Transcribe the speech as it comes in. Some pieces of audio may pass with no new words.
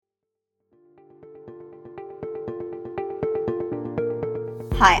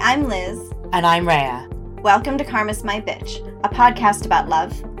Hi, I'm Liz. And I'm Rhea. Welcome to Karma's My Bitch, a podcast about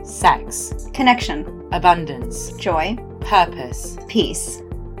love, sex, connection, abundance, joy, purpose, peace,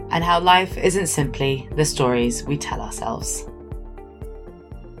 and how life isn't simply the stories we tell ourselves.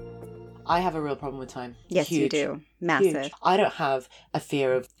 I have a real problem with time. Yes, Huge. You do. Massive. Huge. I don't have a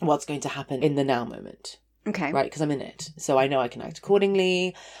fear of what's going to happen in the now moment. Okay. Right? Because I'm in it. So I know I can act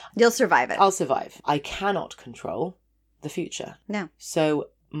accordingly. You'll survive it. I'll survive. I cannot control the future. No. So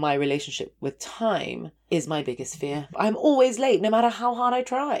my relationship with time is my biggest fear. I'm always late, no matter how hard I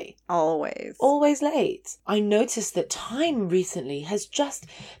try. Always. Always late. I noticed that time recently has just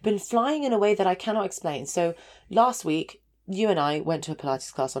been flying in a way that I cannot explain. So last week, you and I went to a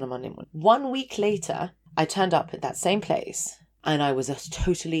Pilates class on a Monday morning. 1 week later, I turned up at that same place and I was a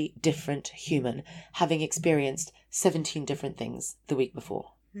totally different human, having experienced 17 different things the week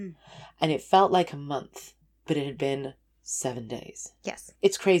before. And it felt like a month, but it had been 7 days. Yes.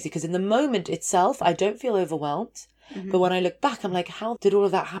 It's crazy because in the moment itself, I don't feel overwhelmed. But when I look back, I'm like, how did all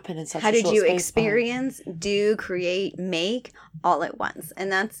of that happen in such a short space? How did you experience, do, create, make all at once?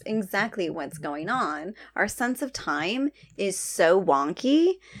 And that's exactly what's going on. Our sense of time is so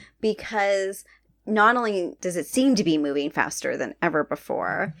wonky because not only does it seem to be moving faster than ever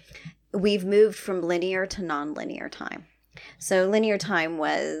before, we've moved from linear to non-linear time. So linear time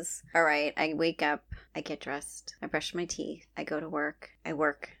was, all right, I wake up, I get dressed, I brush my teeth, I go to work,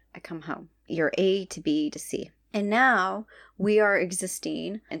 I come home. You're A to B to C. And now we are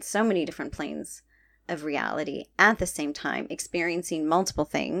existing in so many different planes of reality at the same time, experiencing multiple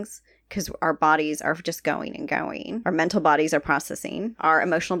things because our bodies are just going and going. Our mental bodies are processing. Our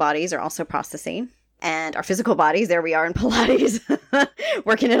emotional bodies are also processing. And our physical bodies, there we are in Pilates,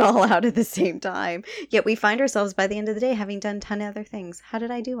 working it all out at the same time. Yet we find ourselves by the end of the day having done 10 other things. How did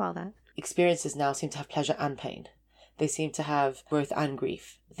I do all that? Experiences now seem to have pleasure and pain. They seem to have growth and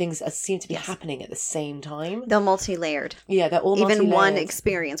grief. Things seem to be happening at the same time. They're multi-layered. Yeah, they're all multi-layered. Even one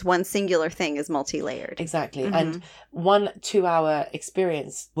experience, one singular thing is multi-layered. Exactly. And 1 2-hour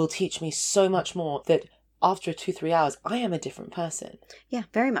experience will teach me so much more that after 2-3 hours, I am a different person. Yeah,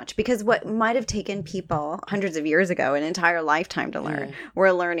 very much. Because what might have taken people hundreds of years ago, an entire lifetime to learn, we're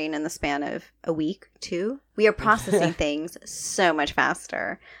learning in the span of a week, 2. We are processing things so much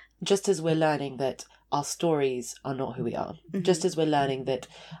faster. Just as we're learning that our stories are not who we are. Just as we're learning that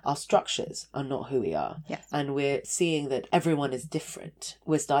our structures are not who we are. Yes. And we're seeing that everyone is different.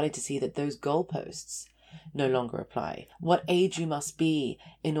 We're starting to see that those goalposts no longer apply. What age you must be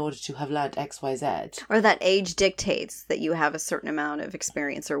in order to have learned X, Y, Z. Or that age dictates that you have a certain amount of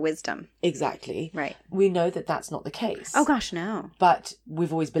experience or wisdom. Exactly. Right. We know that that's not the case. Oh gosh, no. But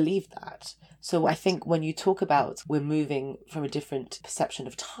we've always believed that. So I think when you talk about we're moving from a different perception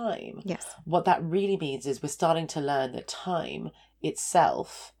of time, what that really means is we're starting to learn that time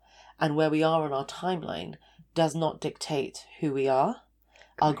itself and where we are on our timeline does not dictate who we are.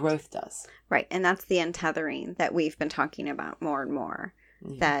 Our growth does. Right. And that's the untethering that we've been talking about more and more.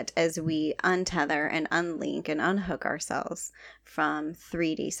 That as we untether and unlink and unhook ourselves from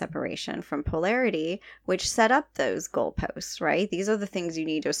 3D separation, from polarity, which set up those goalposts, right? These are the things you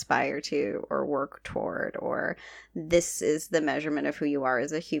need to aspire to or work toward, or this is the measurement of who you are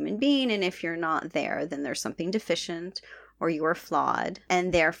as a human being. And if you're not there, then there's something deficient or you are flawed,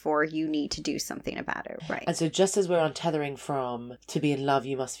 and therefore you need to do something about it, right? And so just as we're untethering from to be in love,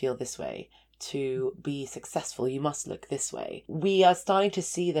 you must feel this way, to be successful, you must look this way, we are starting to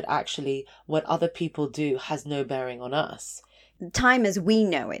see that actually what other people do has no bearing on us. Time as we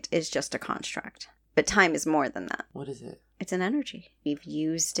know it is just a construct, but time is more than that. What is it? It's an energy. We've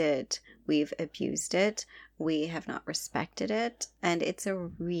used it, we've abused it, we have not respected it, and it's a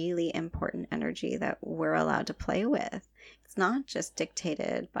really important energy that we're allowed to play with. It's not just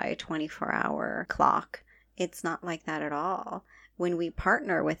dictated by a 24-hour clock. It's not like that at all. When we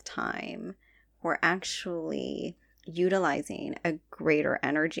partner with time, we're actually utilizing a greater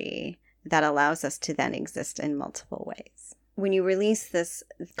energy that allows us to then exist in multiple ways. When you release this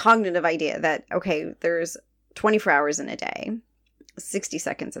cognitive idea that, okay, there's 24 hours in a day, 60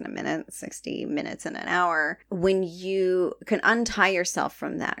 seconds in a minute, 60 minutes in an hour, when you can untie yourself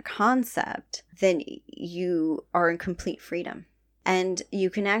from that concept, then you are in complete freedom. And you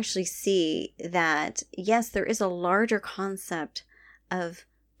can actually see that, yes, there is a larger concept of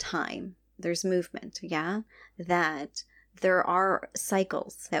time. There's movement, that there are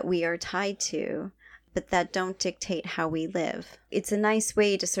cycles that we are tied to, but that don't dictate how we live. It's a nice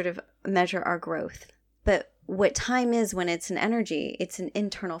way to sort of measure our growth. But what time is when it's an energy, it's an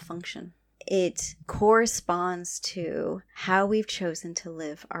internal function. It corresponds to how we've chosen to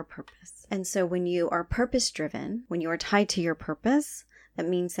live our purpose. And so when you are purpose-driven, when you are tied to your purpose, that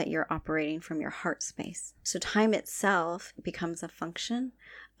means that you're operating from your heart space. So time itself becomes a function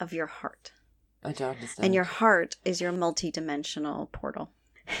of your heart. I don't understand. And your heart is your multidimensional portal.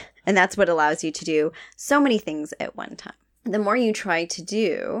 And that's what allows you to do so many things at one time. The more you try to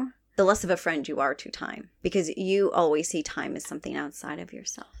do, the less of a friend you are to time, because you always see time as something outside of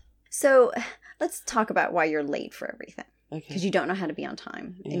yourself. So let's talk about why you're late for everything. Okay. Because you don't know how to be on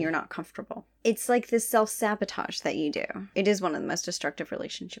time and you're not comfortable. It's like this self-sabotage that you do. It is one of the most destructive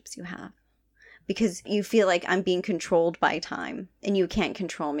relationships you have. Because you feel like I'm being controlled by time and you can't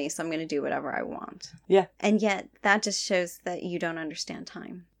control me, so I'm going to do whatever I want. Yeah. And yet that just shows that you don't understand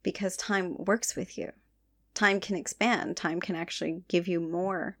time, because time works with you. Time can expand. Time can actually give you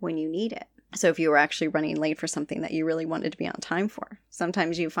more when you need it. So if you were actually running late for something that you really wanted to be on time for,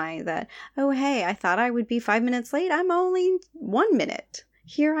 sometimes you find that, oh, hey, I thought I would be 5 minutes late. I'm only 1 minute.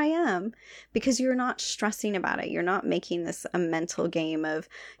 Here I am, because you're not stressing about it. You're not making this a mental game of,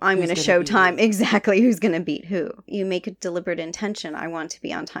 I'm going to show time exactly who's going to beat who. You make a deliberate intention. I want to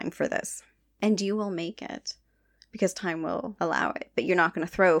be on time for this. And you will make it, because time will allow it. But you're not going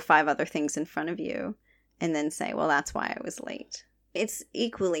to throw 5 other things in front of you and then say, well, that's why I was late. It's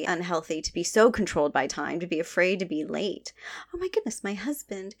equally unhealthy to be so controlled by time, to be afraid to be late. Oh my goodness, my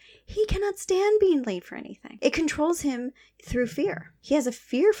husband, he cannot stand being late for anything. It controls him through fear. He has a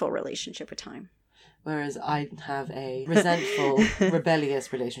fearful relationship with time. Whereas I have a resentful,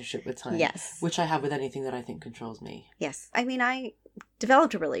 rebellious relationship with time. Yes. Which I have with anything that I think controls me. Yes. I mean, I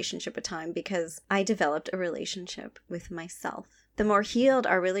developed a relationship with time because I developed a relationship with myself. The more healed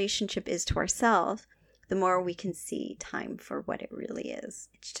our relationship is to ourselves, the more we can see time for what it really is.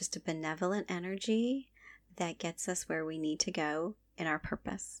 It's just a benevolent energy that gets us where we need to go in our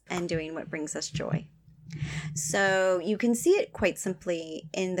purpose and doing what brings us joy. So you can see it quite simply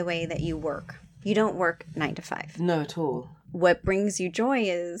in the way that you work. You don't work 9 to 5. No, at all. What brings you joy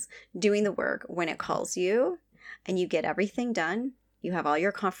is doing the work when it calls you and you get everything done. You have all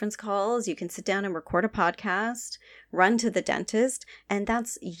your conference calls. You can sit down and record a podcast, run to the dentist, and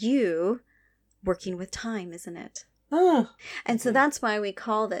that's you working with time, isn't it? Ah. And so that's why we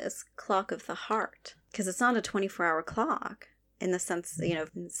call this clock of the heart, because it's not a 24-hour clock in the sense,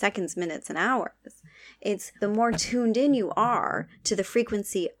 seconds, minutes, and hours. It's the more tuned in you are to the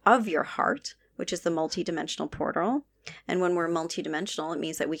frequency of your heart, which is the multidimensional portal. And when we're multidimensional, it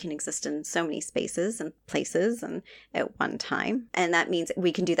means that we can exist in so many spaces and places and at one time. And that means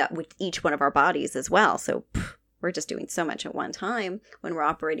we can do that with each one of our bodies as well. So we're just doing so much at one time when we're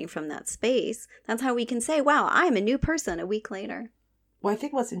operating from that space. That's how we can say, wow, I'm a new person a week later. Well, I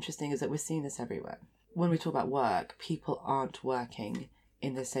think what's interesting is that we're seeing this everywhere. When we talk about work, people aren't working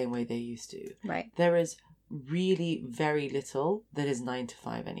in the same way they used to. Right. There is really very little that is 9 to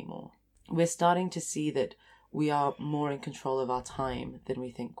 5 anymore. We're starting to see that we are more in control of our time than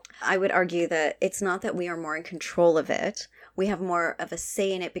we think. I would argue that it's not that we are more in control of it. We have more of a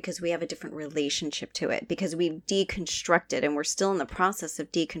say in it because we have a different relationship to it, because we've deconstructed, and we're still in the process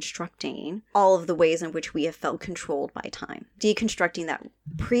of deconstructing all of the ways in which we have felt controlled by time. Deconstructing that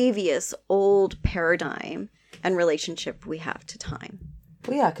previous old paradigm and relationship we have to time.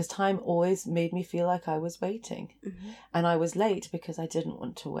 Well, yeah, because time always made me feel like I was waiting. Mm-hmm. And I was late because I didn't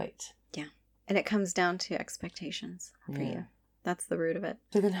want to wait. Yeah. And it comes down to expectations for you. That's the root of it.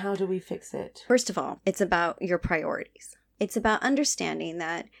 So then how do we fix it? First of all, it's about your priorities. It's about understanding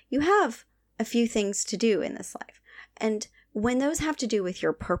that you have a few things to do in this life. And when those have to do with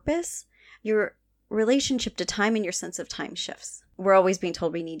your purpose, your relationship to time and your sense of time shifts. We're always being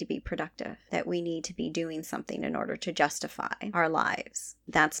told we need to be productive, that we need to be doing something in order to justify our lives.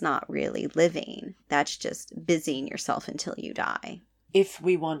 That's not really living. That's just busying yourself until you die. If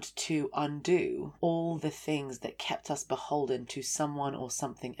we want to undo all the things that kept us beholden to someone or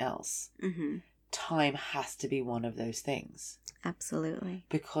something else, time has to be one of those things. Absolutely.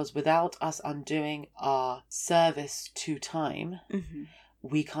 Because without us undoing our service to time,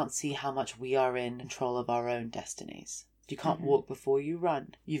 we can't see how much we are in control of our own destinies. You can't walk before you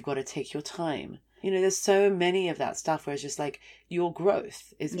run. You've got to take your time. There's so many of that stuff where it's just like your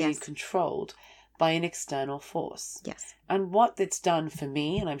growth is being controlled by an external force. Yes. And what it's done for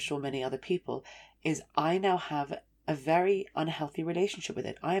me, and I'm sure many other people, is I now have a very unhealthy relationship with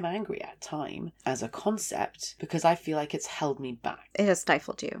it. I am angry at time as a concept because I feel like it's held me back. It has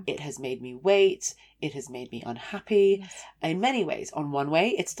stifled you. It has made me wait. It has made me unhappy. Yes. In many ways. On one way,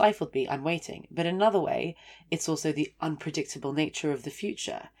 it stifled me. I'm waiting. But another way, it's also the unpredictable nature of the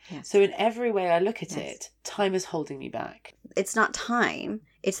future. Yes. So in every way I look at it, time is holding me back. It's not time.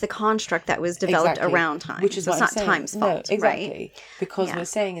 It's the construct that was developed Exactly. around time. Which is so what it's I'm not saying. time's No, fault, exactly. right? Because Yeah. we're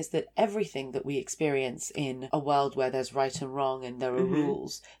saying is that everything that we experience in a world where there's right and wrong and there are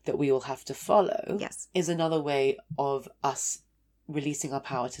rules that we all have to follow Yes. is another way of us releasing our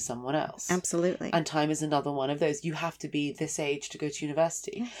power to someone else. Absolutely. And time is another one of those. You have to be this age to go to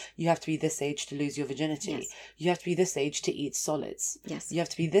university. Yes. You have to be this age to lose your virginity. Yes. You have to be this age to eat solids. Yes. You have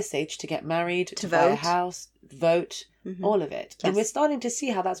to be this age to get married, to buy a vote. house, vote, all of it. And Yes. we're starting to see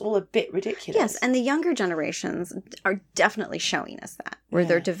how that's all a bit ridiculous. Yes, and the younger generations are definitely showing us that, where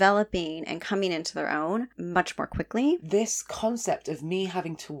they're developing and coming into their own much more quickly. This concept of me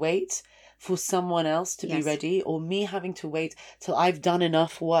having to wait for someone else to be Yes. ready, or me having to wait till I've done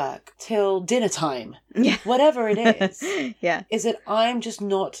enough work, till dinner time, Yeah. whatever it is, Yeah. is that I'm just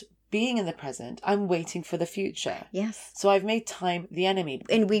not being in the present. I'm waiting for the future. Yes. So I've made time the enemy.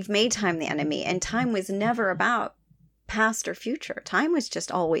 And we've made time the enemy, and time was never about past or future. Time was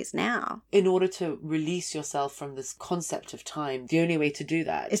just always now. In order to release yourself from this concept of time, the only way to do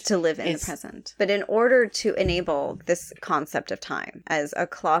that Is to live in the present. But in order to enable this concept of time as a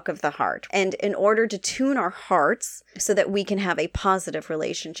clock of the heart, and in order to tune our hearts so that we can have a positive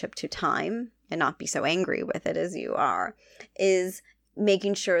relationship to time and not be so angry with it as you are, is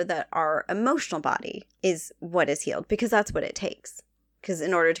making sure that our emotional body is what is healed, because that's what it takes. Because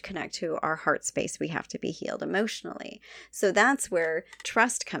in order to connect to our heart space, we have to be healed emotionally. So that's where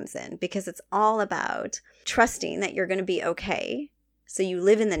trust comes in, because it's all about trusting that you're going to be okay. So you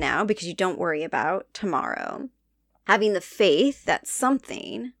live in the now because you don't worry about tomorrow. Having the faith that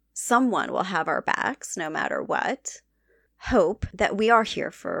someone will have our backs no matter what. Hope that we are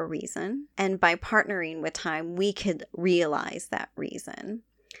here for a reason. And by partnering with time, we could realize that reason.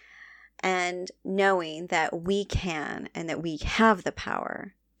 And knowing that we can and that we have the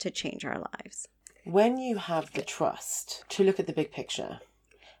power to change our lives. When you have the trust to look at the big picture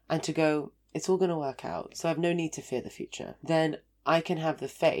and to go, it's all going to work out, so I have no need to fear the future, then I can have the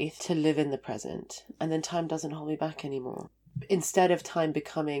faith to live in the present, and then time doesn't hold me back anymore. Instead of time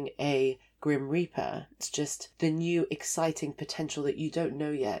becoming a Grim Reaper, it's just the new exciting potential that you don't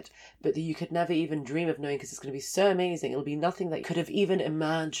know yet, but that you could never even dream of knowing, because it's going to be so amazing. It'll be nothing that you could have even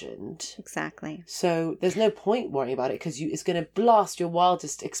imagined. Exactly. So there's no point worrying about it, because it's going to blast your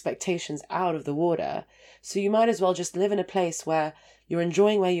wildest expectations out of the water. So you might as well just live in a place where you're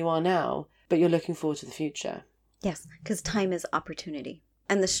enjoying where you are now, but you're looking forward to the future. Yes, because time is opportunity.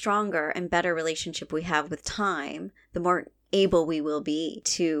 And the stronger and better relationship we have with time, the more able we will be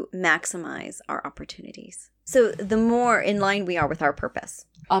to maximize our opportunities. So the more in line we are with our purpose.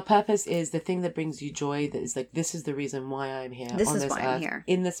 Our purpose is the thing that brings you joy, that is like, this is the reason why I'm here. This on is this why earth. I'm here.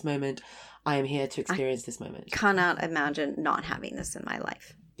 In this moment, I am here to experience this moment. Cannot imagine not having this in my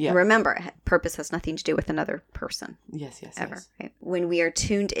life. Yeah. Remember, purpose has nothing to do with another person. Yes, Ever. yes. Right? When we are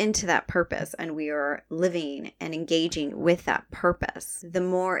tuned into that purpose and we are living and engaging with that purpose, the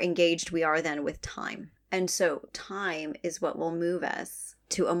more engaged we are then with time. And so time is what will move us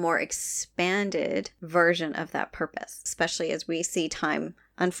to a more expanded version of that purpose, especially as we see time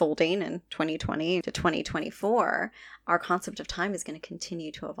unfolding in 2020 to 2024. Our concept of time is going to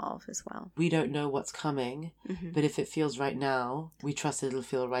continue to evolve as well. We don't know what's coming, but if it feels right now, we trust it'll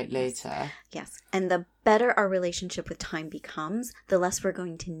feel right later. Yes. And the better our relationship with time becomes, the less we're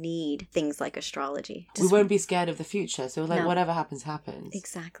going to need things like astrology. We won't be scared of the future. So like, No. whatever happens, happens.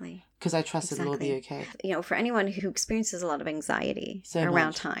 Exactly. Because I trust it'll all be okay. You know, for anyone who experiences a lot of anxiety So around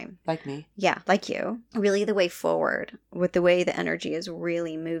much. time. Like me. Yeah, like you. Really the way forward, with the way the energy is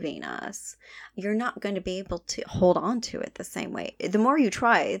really moving us, you're not going to be able to hold on to it the same way. The more you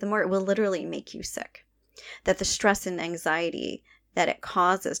try, the more it will literally make you sick. That the stress and anxiety that it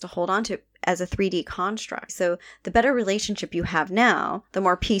causes to hold on to as a 3D construct. So the better relationship you have now, the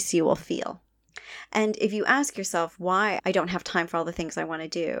more peace you will feel. And if you ask yourself why I don't have time for all the things I want to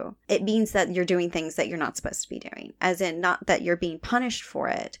do, it means that you're doing things that you're not supposed to be doing. As in, not that you're being punished for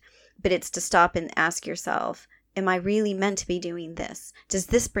it, but it's to stop and ask yourself, am I really meant to be doing this? Does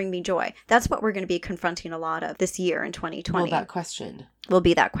this bring me joy? That's what we're going to be confronting a lot of this year in 2020. Well, that question. Will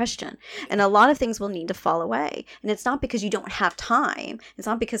be that question. And a lot of things will need to fall away. And it's not because you don't have time. It's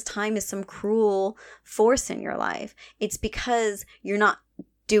not because time is some cruel force in your life. It's because you're not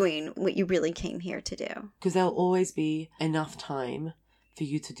doing what you really came here to do. Because there'll always be enough time for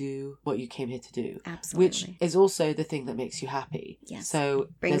you to do what you came here to do. Absolutely. Which is also the thing that makes you happy. Yes. So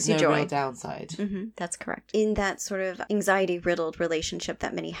Brings there's you no joy. real downside. That's correct. In that sort of anxiety-riddled relationship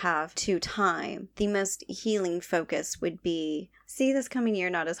that many have to time, the most healing focus would be, see this coming year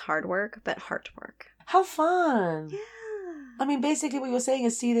not as hard work, but heart work. How fun! Yeah. I mean, basically what you're saying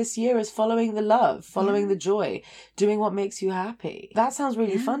is see this year as following the love, following the joy, doing what makes you happy. That sounds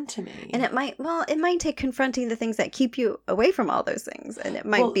really fun to me. And it might take confronting the things that keep you away from all those things. And it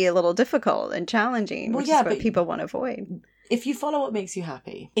might be a little difficult and challenging, which is what people want to avoid. If you follow what makes you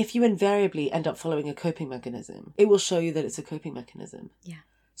happy, if you invariably end up following a coping mechanism, it will show you that it's a coping mechanism. Yeah.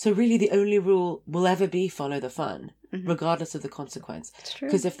 So really the only rule will ever be follow the fun, regardless of the consequence. It's true.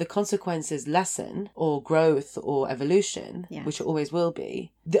 Because if the consequence is lesson or growth or evolution, which it always will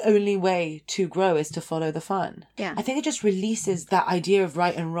be, the only way to grow is to follow the fun. Yeah. I think it just releases that idea of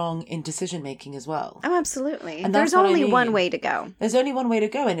right and wrong in decision making as well. Oh, absolutely. And there's only one way to go. There's only one way to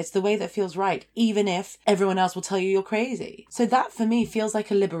go, and it's the way that feels right, even if everyone else will tell you you're crazy. So that for me feels like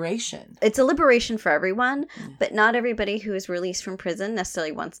a liberation. It's a liberation for everyone, but not everybody who is released from prison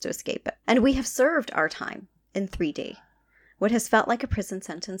necessarily wants to escape it. And we have served our time in 3D. What has felt like a prison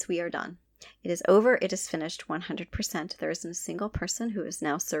sentence, we are done. It is over. It is finished 100%. There isn't a single person who is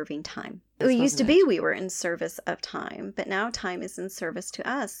now serving time. It used to be we were in service of time, but now time is in service to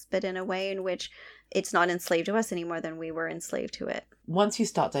us, but in a way in which it's not enslaved to us any more than we were enslaved to it. Once you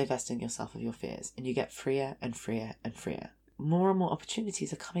start divesting yourself of your fears and you get freer and freer and freer, more and more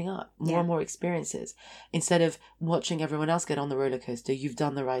opportunities are coming up, more and more experiences. Instead of watching everyone else get on the roller coaster, you've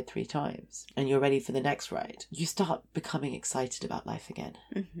done the ride 3 times and you're ready for the next ride. You start becoming excited about life again.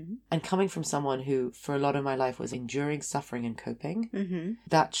 Mm-hmm. And coming from someone who, for a lot of my life, was enduring suffering and coping,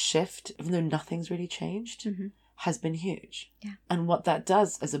 that shift, even though nothing's really changed, has been huge. Yeah. And what that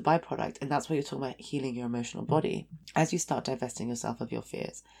does as a byproduct, and that's what you're talking about, healing your emotional body, as you start divesting yourself of your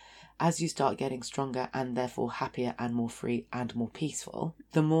fears, as you start getting stronger and therefore happier and more free and more peaceful,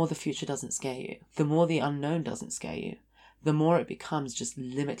 the more the future doesn't scare you, the more the unknown doesn't scare you, the more it becomes just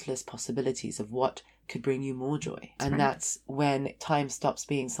limitless possibilities of what could bring you more joy. That's when time stops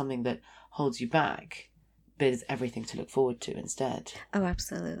being something that holds you back, but is everything to look forward to instead. Oh,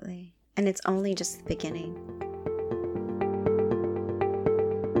 absolutely. And it's only just the beginning.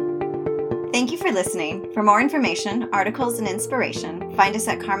 Thank you for listening. For more information, articles, and inspiration, find us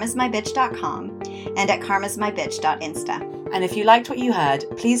at karmasmybitch.com and at karmasmybitch.insta. And if you liked what you heard,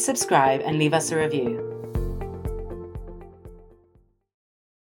 please subscribe and leave us a review.